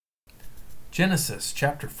Genesis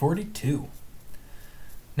chapter 42.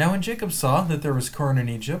 Now when Jacob saw that there was corn in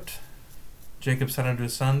Egypt, Jacob said unto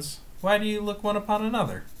his sons, Why do you look one upon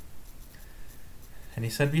another? And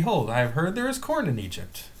he said, Behold, I have heard there is corn in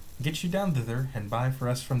Egypt. Get you down thither, and buy for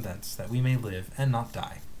us from thence, that we may live and not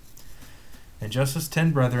die. And Joseph's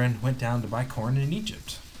 10 brethren went down to buy corn in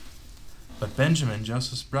Egypt. But Benjamin,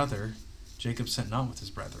 Joseph's brother, Jacob sent not with his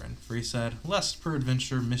brethren, for he said, Lest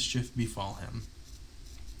peradventure mischief befall him.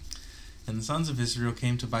 And the sons of Israel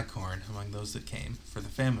came to buy corn among those that came, for the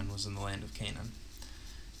famine was in the land of Canaan.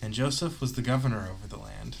 And Joseph was the governor over the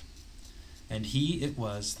land, and he it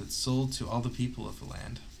was that sold to all the people of the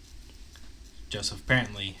land. Joseph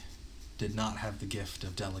apparently did not have the gift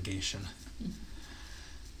of delegation.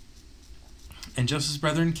 And Joseph's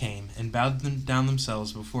brethren came, and bowed down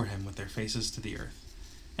themselves before him with their faces to the earth.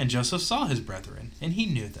 And Joseph saw his brethren, and he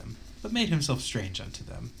knew them, but made himself strange unto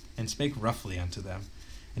them, and spake roughly unto them.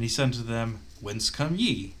 And he said unto them, Whence come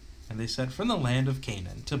ye? And they said, From the land of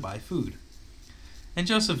Canaan, to buy food. And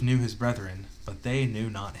Joseph knew his brethren, but they knew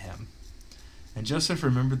not him. And Joseph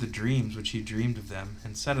remembered the dreams which he dreamed of them,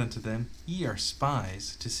 and said unto them, Ye are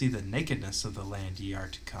spies, to see the nakedness of the land ye are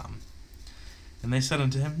to come. And they said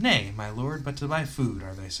unto him, Nay, my lord, but to buy food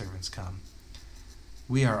are thy servants come.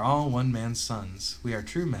 We are all one man's sons. We are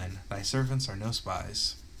true men. Thy servants are no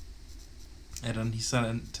spies. And he said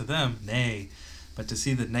unto them, Nay, but to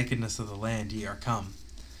see the nakedness of the land ye are come.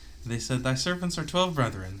 And they said, Thy servants are 12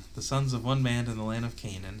 brethren, the sons of one man in the land of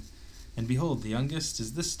Canaan. And behold, the youngest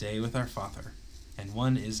is this day with our father, and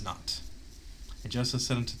one is not. And Joseph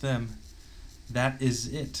said unto them, That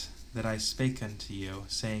is it that I spake unto you,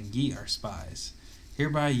 saying, Ye are spies.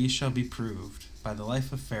 Hereby ye shall be proved. By the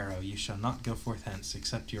life of Pharaoh ye shall not go forth hence,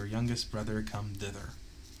 except your youngest brother come thither.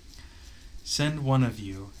 Send one of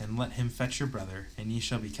you, and let him fetch your brother, and ye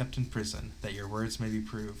shall be kept in prison, that your words may be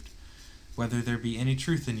proved, whether there be any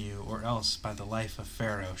truth in you, or else by the life of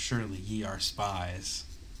Pharaoh surely ye are spies.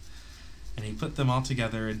 And he put them all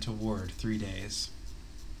together into ward 3 days.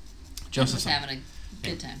 Joseph was having a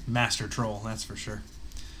good time. Master troll, that's for sure.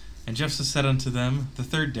 And Joseph said unto them the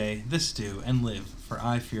 3rd day, This do, and live, for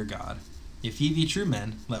I fear God. If ye be true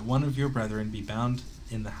men, let one of your brethren be bound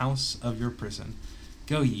in the house of your prison.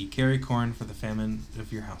 Go ye, carry corn for the famine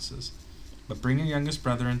of your houses. But bring your youngest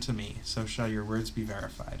brother unto me, so shall your words be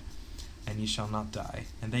verified, and ye shall not die.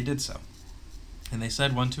 And they did so. And they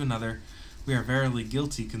said one to another, We are verily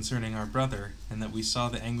guilty concerning our brother, and that we saw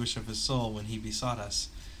the anguish of his soul when he besought us,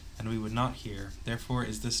 and we would not hear. Therefore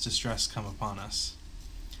is this distress come upon us.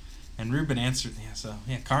 And Reuben answered,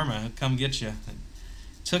 karma, come get you.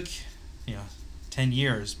 It took, 10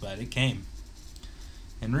 years, but it came.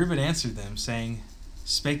 And Reuben answered them, saying,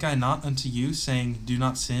 Spake I not unto you, saying, Do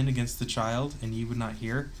not sin against the child, and ye would not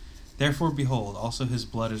hear? Therefore, behold, also his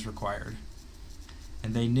blood is required.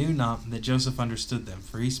 And they knew not that Joseph understood them,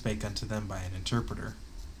 for he spake unto them by an interpreter.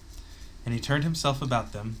 And he turned himself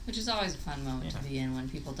about them. Which is always a fun moment to be in, when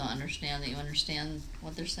people don't understand that you understand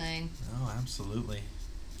what they're saying. Oh, absolutely.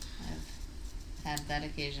 I've had that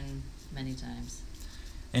occasion many times.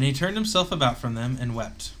 And he turned himself about from them, and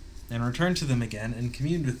wept, and returned to them again, and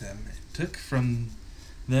communed with them, and took from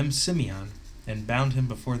them Simeon, and bound him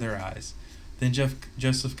before their eyes. Then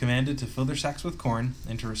Joseph commanded to fill their sacks with corn,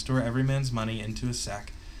 and to restore every man's money into his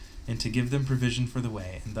sack, and to give them provision for the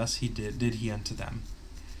way, and thus did he unto them.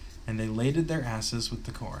 And they laded their asses with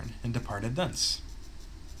the corn, and departed thence.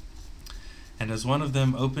 And as one of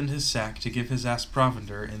them opened his sack to give his ass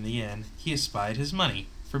provender in the inn, he espied his money,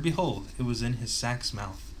 for behold, it was in his sack's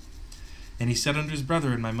mouth. And he said unto his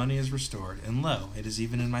brethren, My money is restored, and lo, it is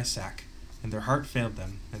even in my sack. And their heart failed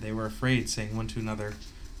them, and they were afraid, saying one to another,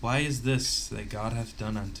 Why is this that God hath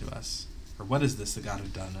done unto us? Or what is this that God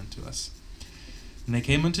hath done unto us? And they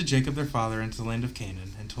came unto Jacob their father into the land of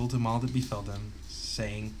Canaan, and told him all that befell them,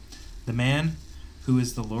 saying, The man who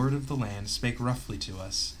is the Lord of the land spake roughly to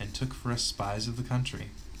us, and took for us spies of the country.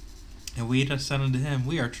 And we said unto him,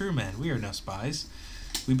 We are true men, we are no spies.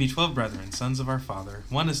 We be 12 brethren, sons of our father.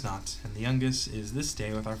 One is not, and the youngest is this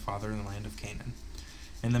day with our father in the land of Canaan.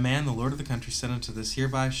 And the man, the Lord of the country, said unto this,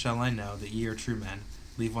 Hereby shall I know that ye are true men.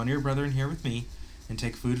 Leave one of your brethren here with me, and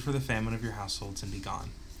take food for the famine of your households, and be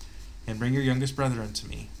gone. And bring your youngest brother unto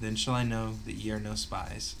me. Then shall I know that ye are no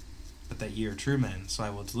spies, but that ye are true men. So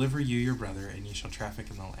I will deliver you your brother, and ye shall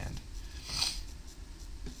traffic in the land.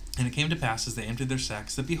 And it came to pass, as they emptied their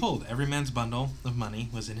sacks, that behold, every man's bundle of money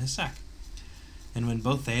was in his sack. And when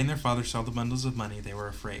both they and their father saw the bundles of money, they were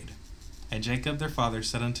afraid. And Jacob their father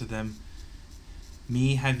said unto them,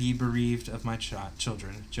 Me have ye bereaved of my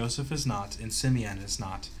children. Joseph is not, and Simeon is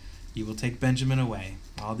not. Ye will take Benjamin away.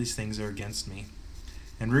 All these things are against me.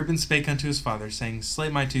 And Reuben spake unto his father, saying, Slay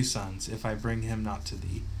my 2 sons, if I bring him not to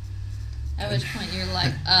thee. At which point you're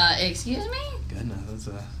like, excuse me? Goodness,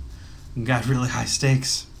 got really high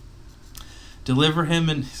stakes. Deliver him,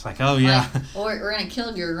 and he's like, oh yeah. Or we're going to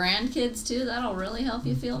kill your grandkids too? That'll really help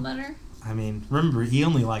you feel better? I mean, remember, he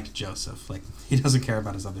only liked Joseph. Like, he doesn't care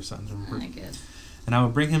about his other sons, remember? I guess. And I will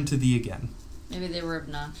bring him to thee again. Maybe they were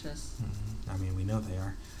obnoxious. I mean, we know they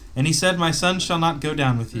are. And he said, My son shall not go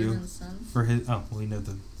down with you. For his, we know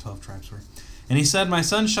the 12 tribes were. And he said, My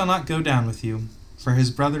son shall not go down with you, for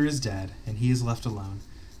his brother is dead, and he is left alone.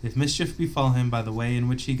 If mischief befall him by the way in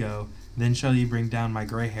which he go, then shall ye bring down my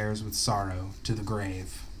gray hairs with sorrow to the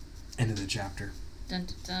grave. End of the chapter. Dun,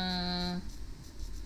 dun, dun.